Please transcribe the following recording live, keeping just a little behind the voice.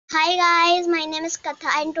Hi guys, my name is Katha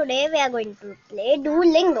and today we are going to play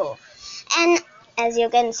dolingo. And as you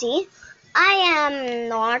can see, I am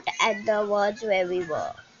not at the words where we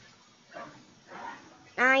were.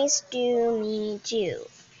 Nice to meet you.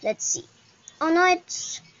 Let's see. Oh no,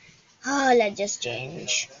 let's just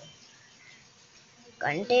change.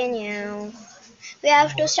 Continue. We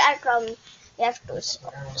have to start from. We have to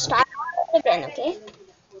start again, okay?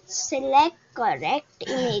 Select correct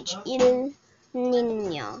image. Il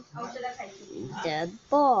niño. The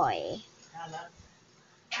boy.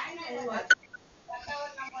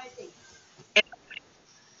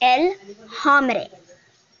 El hombre.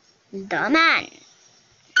 The man.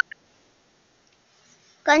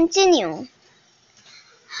 Continue.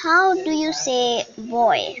 How do you say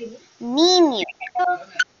boy? Niño.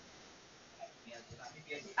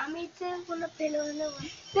 आम्ही ते पुन्हा पेलवलं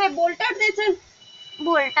ते बोलतात ते चल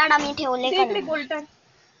बोलताड आम्ही ठेवले ते का इकडे नाही? बोलतात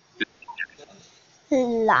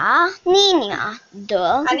La niña. The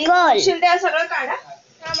आणि girl. शिल्ड्या सगळं काढा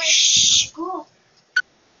Shh.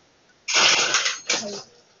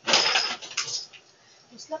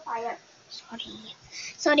 दिसलं पायात Sorry.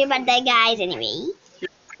 Sorry about that, guys. Anyway.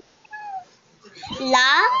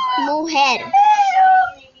 La mujer.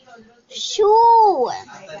 Shoe.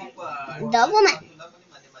 The woman.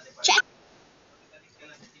 Check.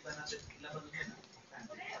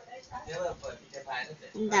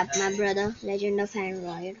 That's my brother, legend of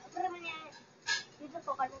Android.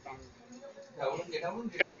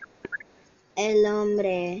 El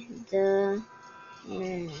hombre, the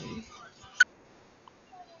man.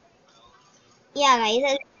 Yeah,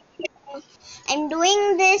 guys, I'm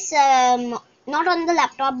doing this not on the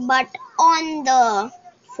laptop but on the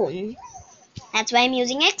phone. That's why I'm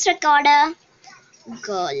using X recorder.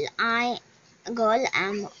 Girl, girl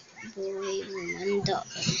am boy woman the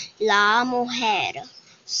la mujer.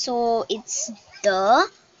 So it's the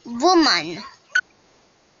woman.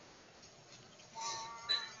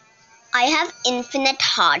 I have infinite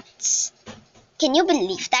hearts. Can you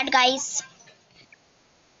believe that, guys?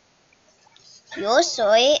 Yo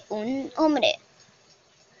soy un hombre.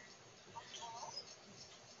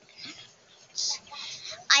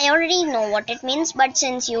 I already know what it means, but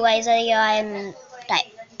since you guys are here, I will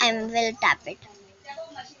tap it.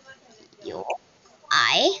 Yo,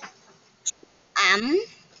 I am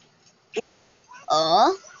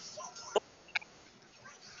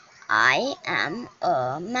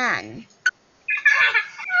a man.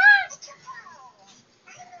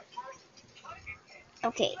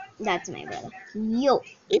 Okay, that's my brother. Yo,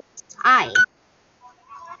 it's I.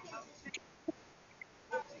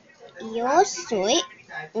 Yo soy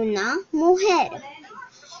una mujer.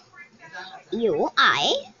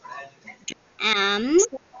 I am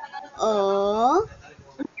a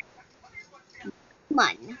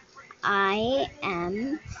woman. I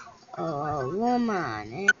am a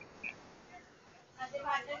woman.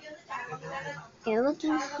 You're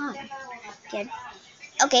looking hard.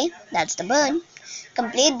 Okay, that's the bird.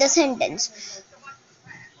 Complete the sentence.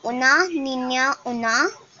 Una niña, una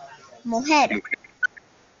mujer.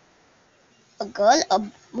 A girl, a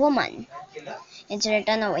woman. It's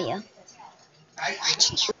written over here.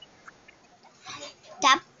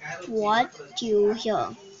 Tap what you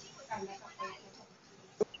hear.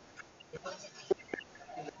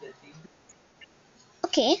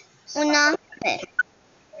 Okay, una pair.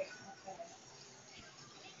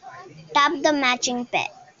 Tap the matching pair.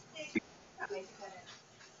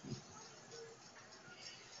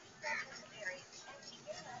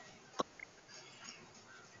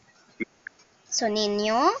 So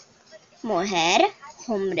niño, mujer,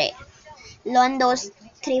 hombre. Learn those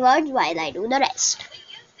three words while I do the rest.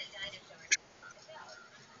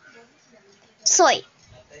 Soy,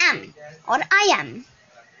 am, or I am.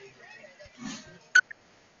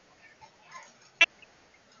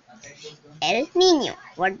 El niño.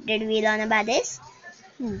 What did we learn about this?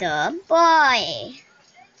 The boy.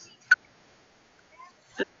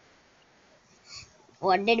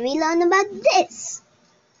 What did we learn about this?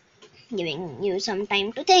 Giving you some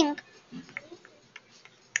time to think.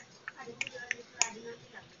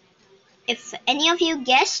 If any of you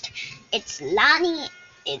guessed it's Lani,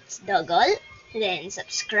 it's the girl, then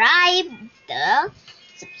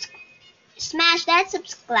smash that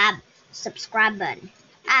subscribe button.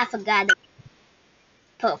 I forgot it.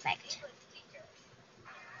 Perfect.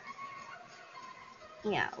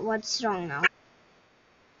 Yeah, what's wrong now?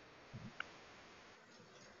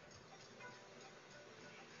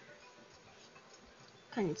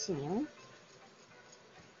 Continue.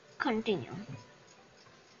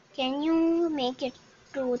 Can you make it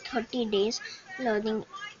to 30 days learning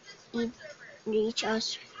each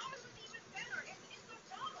us?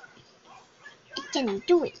 Can we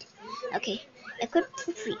do it? Okay, equip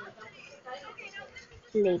for free.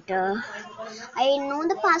 Later. I know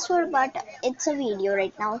the password, but it's a video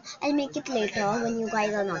right now. I'll make it later when you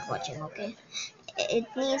guys are not watching, okay? It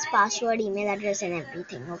needs password, email address, and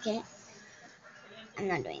everything, okay? I'm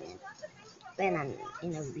not doing it when I'm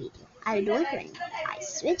in a video. I'll do it when I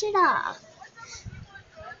switch it off.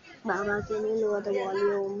 Mama, can you lower the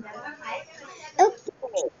volume?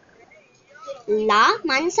 Okay. La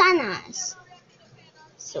manzanas.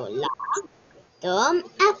 So la, the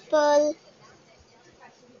apple.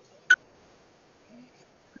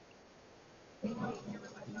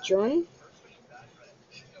 John,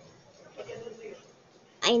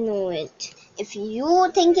 I know it. If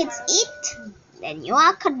you think it's it, then you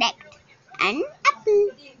are correct. An apple.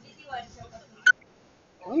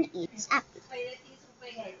 John eats apple.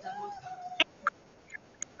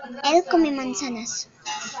 Él come manzanas.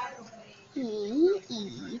 He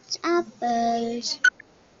eats apples.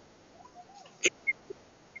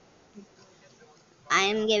 I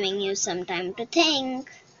am giving you some time to think.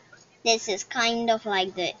 This is kind of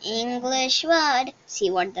like the English word. See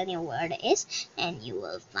what the new word is, and you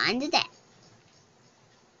will find that.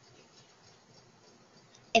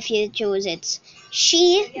 If you choose it's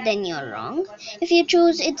she, then you're wrong. If you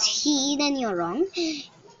choose it's he, then you're wrong.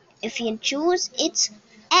 If you choose it's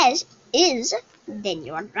as is, then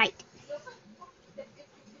you're right.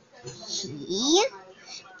 He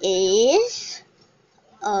is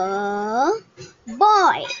a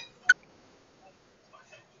boy.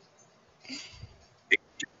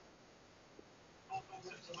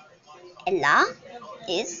 Ella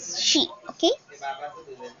is she, okay?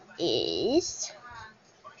 Is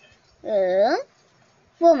a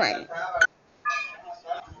woman.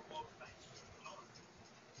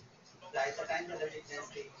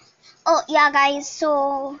 Oh, yeah, guys,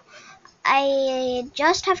 so I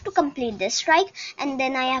just have to complete this strike and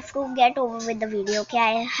then I have to get over with the video, okay?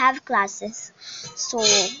 I have classes. So,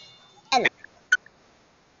 Ella.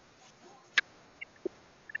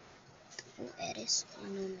 Eres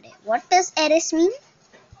un hombre. What does eres mean?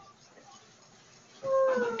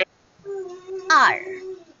 Are.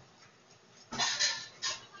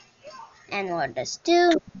 And what does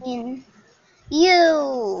do mean?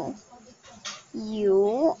 You.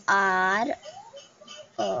 You are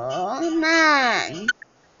a man.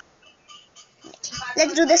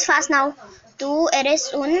 Let's do this fast now. Tú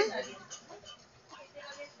eres un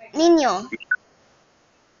niño.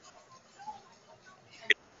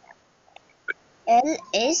 Él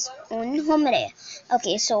es un hombre.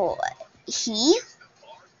 Okay, so he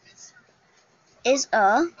is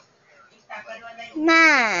a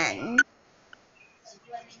man.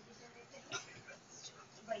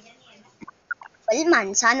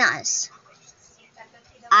 Manzanas.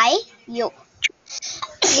 You.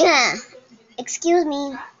 Excuse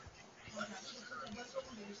me.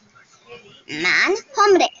 Man,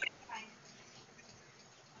 hombre.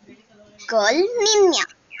 Girl, niña.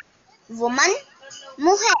 Woman,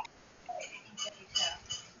 mujer.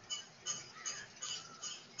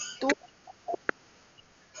 Tú,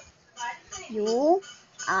 you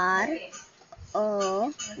are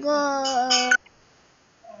a girl.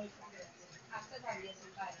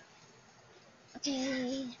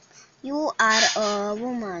 Okay. You are a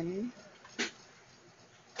woman.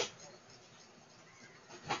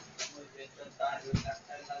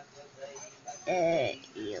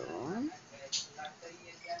 You.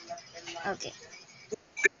 Okay.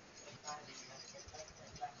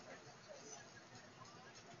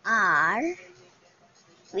 Are.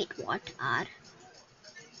 Wait, what are?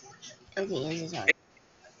 Okay, this is all.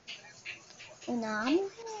 Una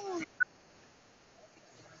mujer.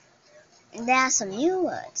 There are some new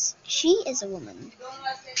words. She is a woman.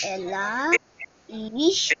 Ella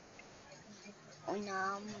is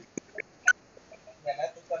una.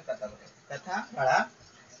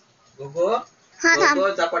 हाँ थांब.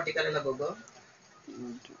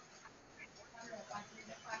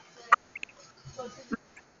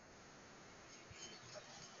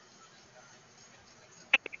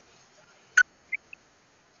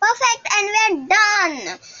 Perfect, and we're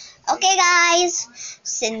done. Okay, guys,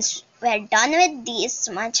 since we're done with these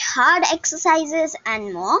much hard exercises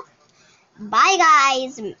and more, bye,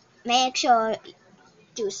 guys. Make sure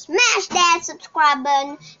to smash that subscribe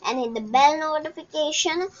button and hit the bell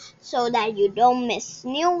notification so that you don't miss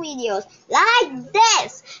new videos like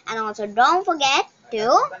this. And also don't forget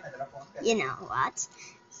to, you know what,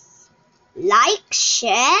 like,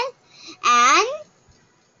 share, and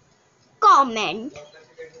comment.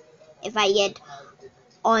 If I get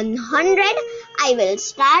on 100, I will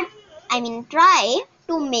try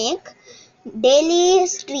to make daily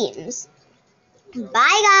streams.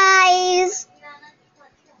 Bye, guys.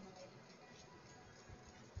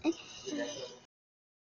 Okay.